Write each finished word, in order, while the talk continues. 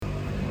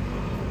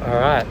All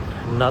right,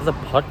 another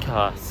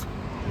podcast.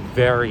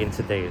 Very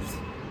into these.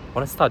 I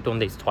want to start doing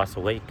these twice a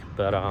week,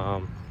 but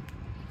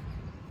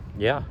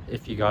yeah.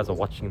 If you guys are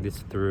watching this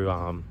through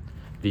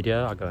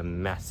video, I got a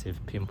massive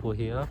pimple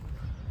here.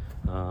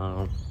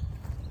 Um,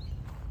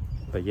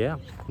 but yeah,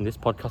 in this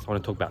podcast, I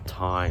want to talk about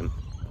time.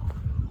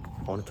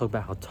 I want to talk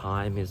about how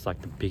time is like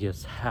the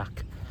biggest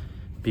hack,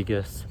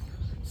 biggest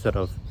sort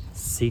of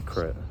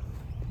secret,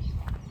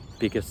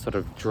 biggest sort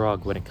of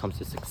drug when it comes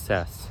to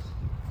success.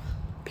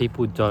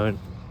 People don't.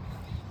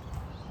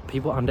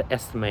 People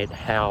underestimate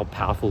how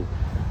powerful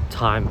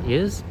time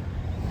is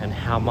and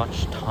how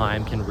much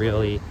time can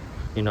really,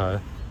 you know,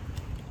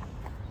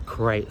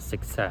 create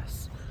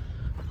success.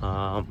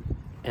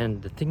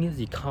 And the thing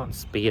is, you can't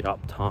speed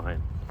up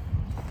time.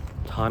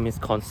 Time is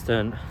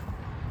constant,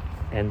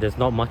 and there's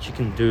not much you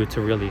can do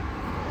to really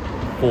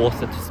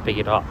force it to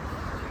speed up.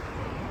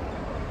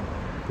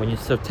 When you're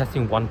sort of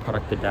testing one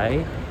product a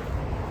day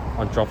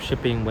on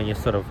dropshipping, when you're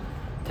sort of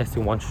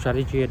testing one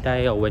strategy a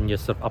day, or when you're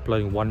sort of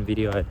uploading one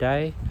video a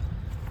day,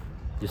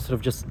 you're sort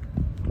of just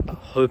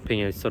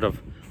hoping and sort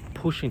of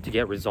pushing to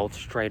get results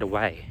straight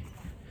away.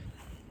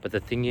 But the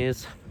thing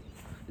is,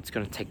 it's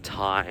going to take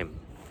time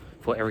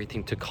for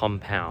everything to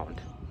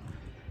compound,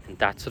 and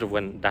that's sort of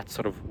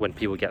when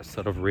people get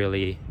sort of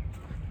really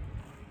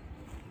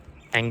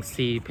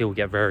angsty, people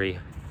get very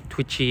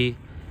twitchy,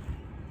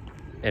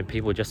 and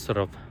people just sort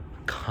of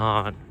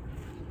can't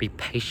be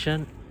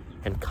patient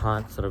and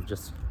can't sort of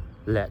just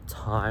let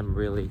time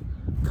really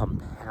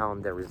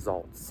compound their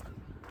results.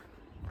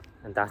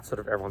 And that's sort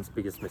of everyone's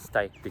biggest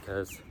mistake,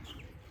 because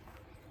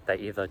they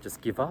either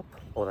just give up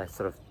or they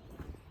sort of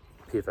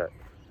pivot.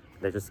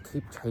 They just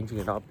keep changing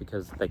it up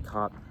because they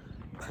can't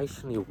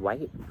patiently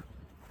wait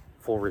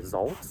for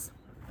results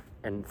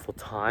and for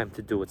time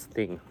to do its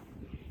thing.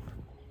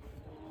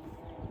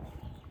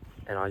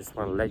 And I just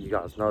want to let you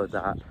guys know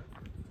that,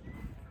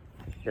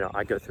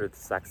 I go through the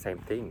exact same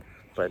thing.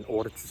 But in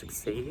order to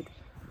succeed,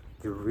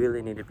 you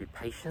really need to be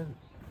patient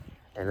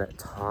and let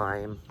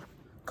time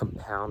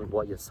compound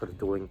what you're sort of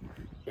doing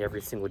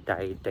every single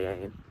day,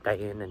 day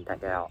in and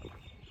day out.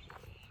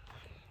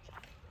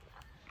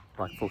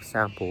 Like, for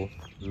example,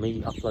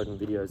 me uploading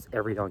videos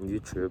every day on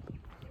YouTube.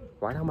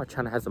 Right now my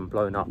channel hasn't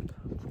blown up.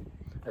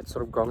 It's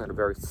sort of growing at a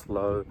very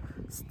slow,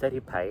 steady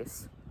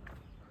pace,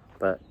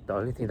 but the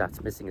only thing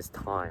that's missing is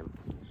time.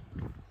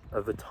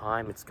 Over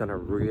time, it's gonna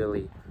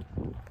really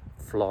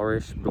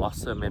flourish,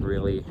 blossom, and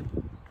really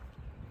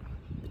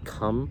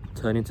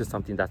turn into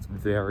something that's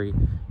very,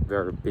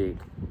 very big.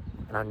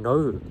 And I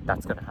know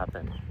that's gonna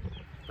happen.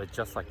 But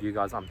just like you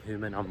guys, I'm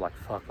human. I'm like,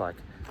 fuck, like,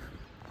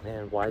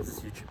 man, why is this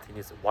YouTube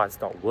thing, why it's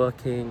not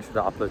working? Should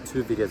I upload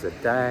 2 videos a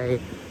day?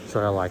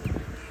 Should I like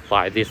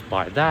buy this,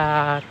 buy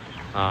that?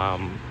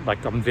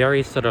 Like, I'm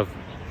very sort of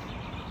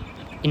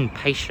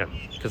impatient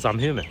because I'm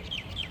human.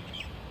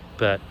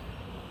 But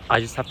I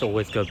just have to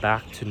always go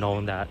back to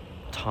knowing that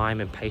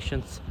time and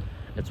patience,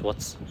 it's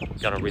what's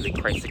gonna really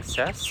create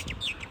success.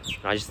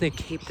 And I just need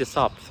to keep this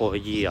up for a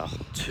year,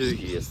 2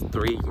 years,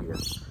 3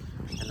 years,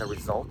 and the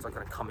results are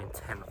gonna come in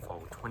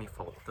 10-fold,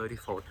 20-fold,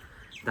 30-fold.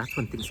 That's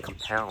when things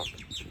compound.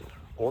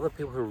 All the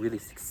people who really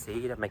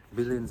succeed and make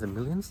millions and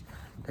millions,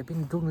 they've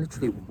been doing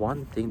literally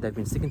one thing. They've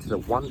been sticking to the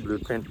one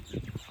blueprint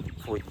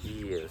for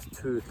years,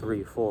 2,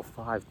 3, 4,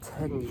 5,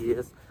 10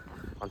 years,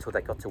 until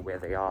they got to where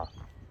they are.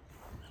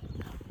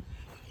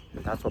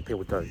 And that's what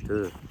people don't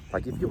do.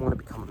 Like, if you want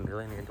to become a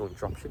millionaire doing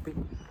dropshipping,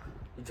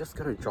 you just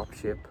gotta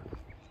dropship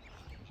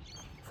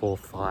for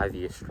 5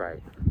 years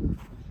straight.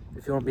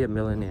 If you want to be a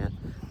millionaire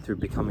through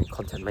becoming a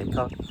content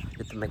maker, you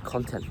have to make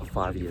content for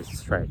 5 years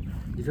straight.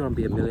 If you want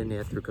to be a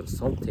millionaire through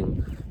consulting,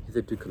 you have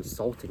to do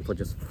consulting for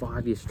just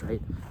 5 years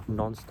straight,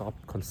 non-stop,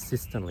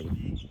 consistently.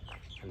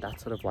 And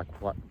that's sort of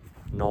like what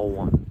no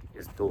one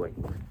is doing.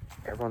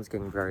 Everyone's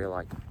getting very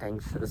like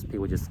anxious.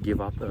 People just give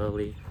up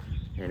early,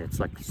 and it's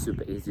like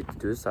super easy to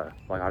do so.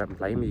 Like, I don't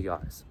blame you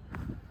guys.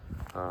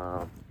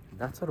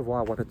 That's sort of why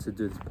I wanted to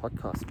do this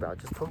podcast about,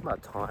 just talk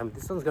about time.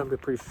 This one's going to be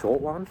a pretty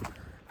short one,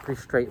 pretty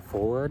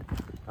straightforward.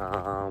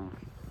 And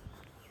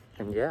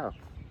yeah,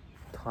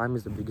 time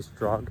is the biggest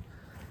drug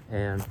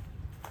and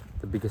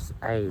the biggest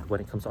aid when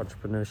it comes to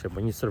entrepreneurship.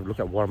 When you sort of look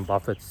at Warren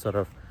Buffett's sort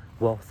of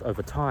wealth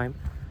over time,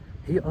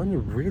 he only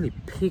really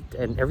peaked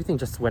and everything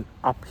just went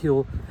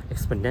uphill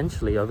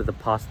exponentially over the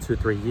past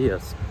 2-3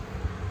 years.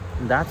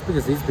 And that's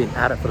because he's been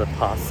at it for the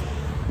past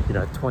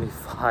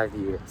 25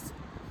 years.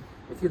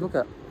 If you look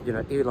at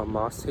Elon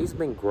Musk, he's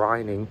been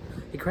grinding.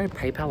 He created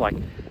PayPal like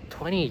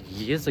 20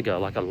 years ago,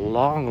 like a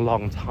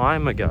long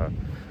time ago.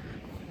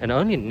 And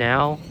only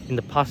now, in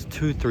the past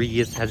 2-3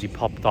 years, has he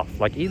popped off.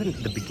 Like, even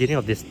at the beginning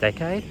of this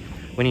decade,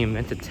 when he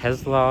invented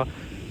Tesla,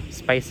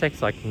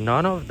 SpaceX, like,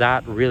 none of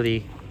that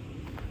really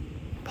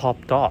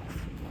popped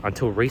off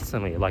until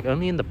recently. Like,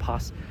 only in the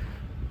past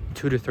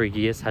 2 to 3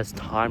 years has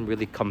time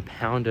really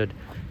compounded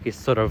his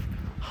sort of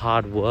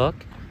hard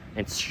work,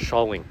 and it's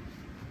showing.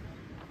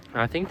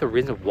 And I think the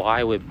reason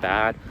why we're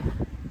bad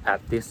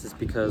at this is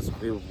because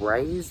we're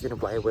raised in a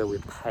way where we're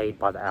paid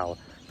by the hour.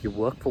 If you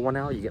work for 1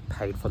 hour, you get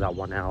paid for that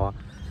 1 hour.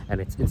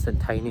 and it's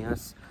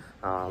instantaneous.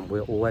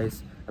 We're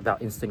always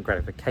about instant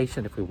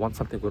gratification. If we want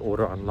something, we'll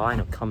order online.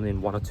 It'll come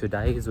in 1 or 2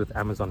 days with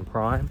Amazon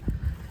Prime.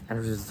 And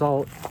as a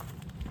result,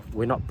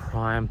 we're not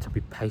primed to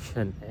be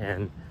patient,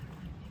 and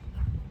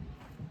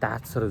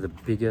that's sort of the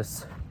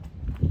biggest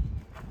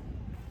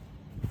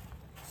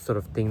sort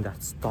of thing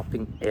that's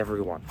stopping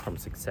everyone from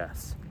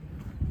success.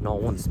 No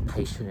one's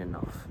patient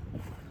enough.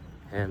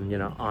 And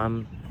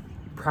I'm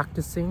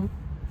practicing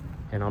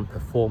and I'm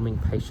performing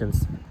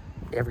patience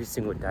every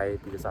single day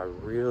because I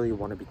really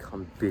want to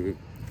become big.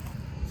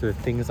 So the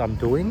things I'm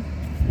doing,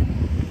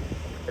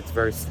 it's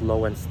very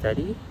slow and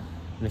steady,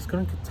 and it's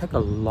going to take a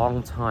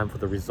long time for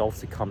the results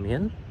to come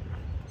in.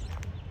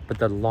 But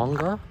the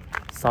longer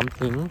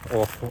something,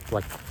 or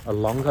like a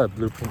longer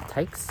blueprint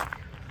takes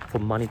for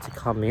money to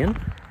come in,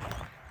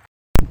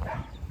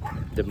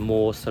 the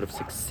more sort of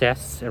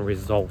success and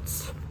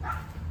results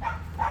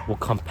will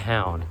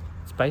compound.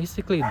 It's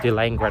basically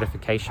delaying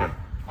gratification.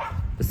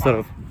 The sort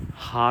of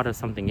harder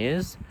something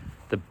is,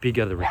 the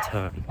bigger the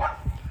return.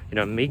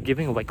 Me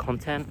giving away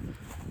content,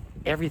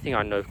 everything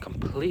I know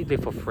completely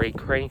for free,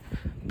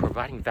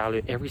 providing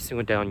value every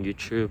single day on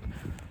YouTube,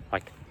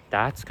 like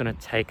that's gonna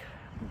take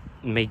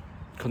me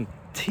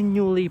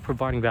continually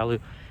providing value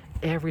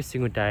every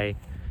single day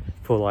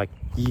for like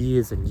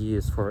years and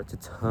years for it to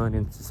turn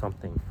into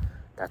something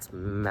that's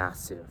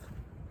massive.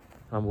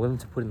 I'm willing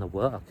to put in the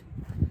work,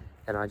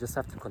 and I just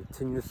have to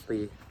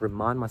continuously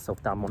remind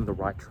myself that I'm on the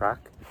right track.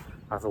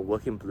 I have a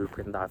working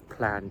blueprint that I've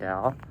planned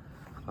out.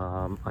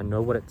 I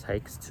know what it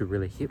takes to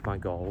really hit my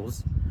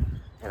goals,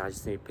 and I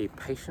just need to be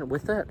patient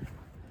with it,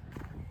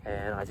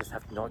 and I just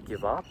have to not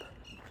give up,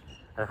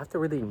 and I have to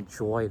really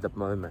enjoy the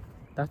moment.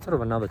 That's sort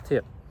of another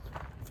tip.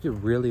 If you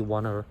really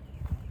want to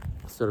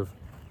sort of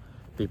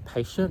be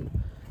patient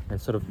and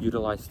sort of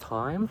utilize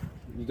time,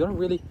 you got to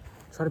really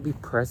try to be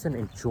present,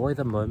 enjoy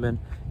the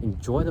moment,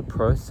 enjoy the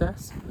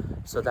process,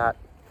 so that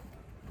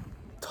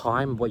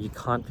time, what you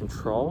can't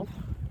control,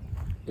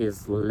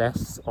 is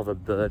less of a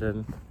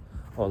burden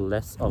or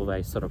less of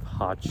a sort of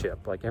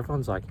hardship. Like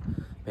everyone's like,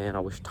 man, I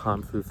wish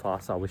time flew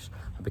faster, I wish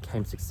I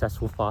became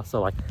successful faster.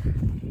 Like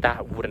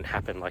that wouldn't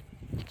happen. Like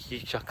you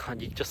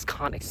just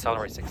can't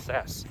accelerate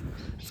success.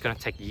 It's going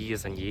to take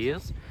years and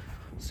years.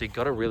 So you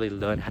got to really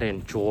learn how to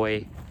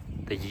enjoy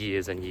the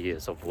years and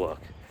years of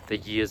work, the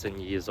years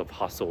and years of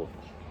hustle.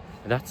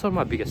 And that's sort of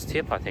my biggest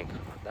tip, I think.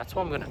 That's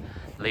what I'm going to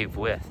leave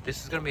with.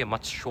 This is going to be a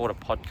much shorter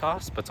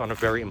podcast, but it's on a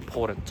very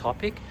important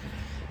topic.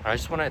 I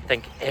just want to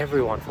thank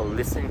everyone for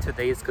listening to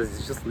these, because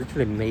it's just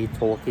literally me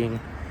talking.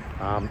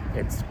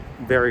 It's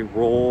very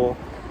raw.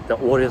 The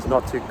audio is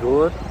not too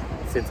good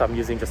since I'm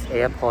using just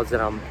AirPods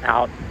and I'm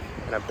out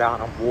and about.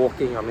 I'm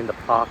walking. I'm in the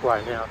park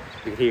right now.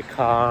 You hear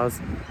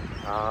cars.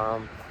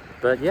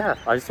 But yeah,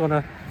 I just want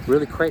to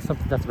really create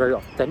something that's very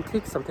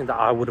authentic, something that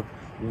I would have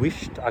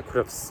wished I could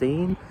have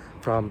seen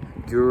from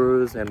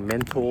gurus and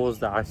mentors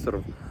that I sort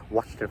of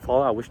watched and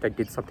followed. I wish they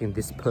did something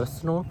this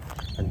personal,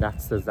 and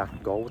that's the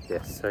exact goal with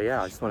this. So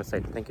yeah, I just want to say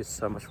thank you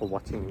so much for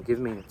watching and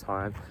giving me your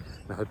time,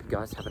 and I hope you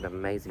guys have an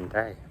amazing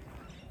day.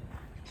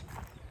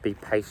 Be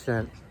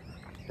patient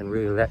and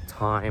really let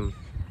time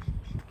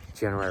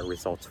generate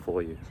results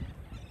for you.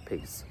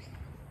 Peace.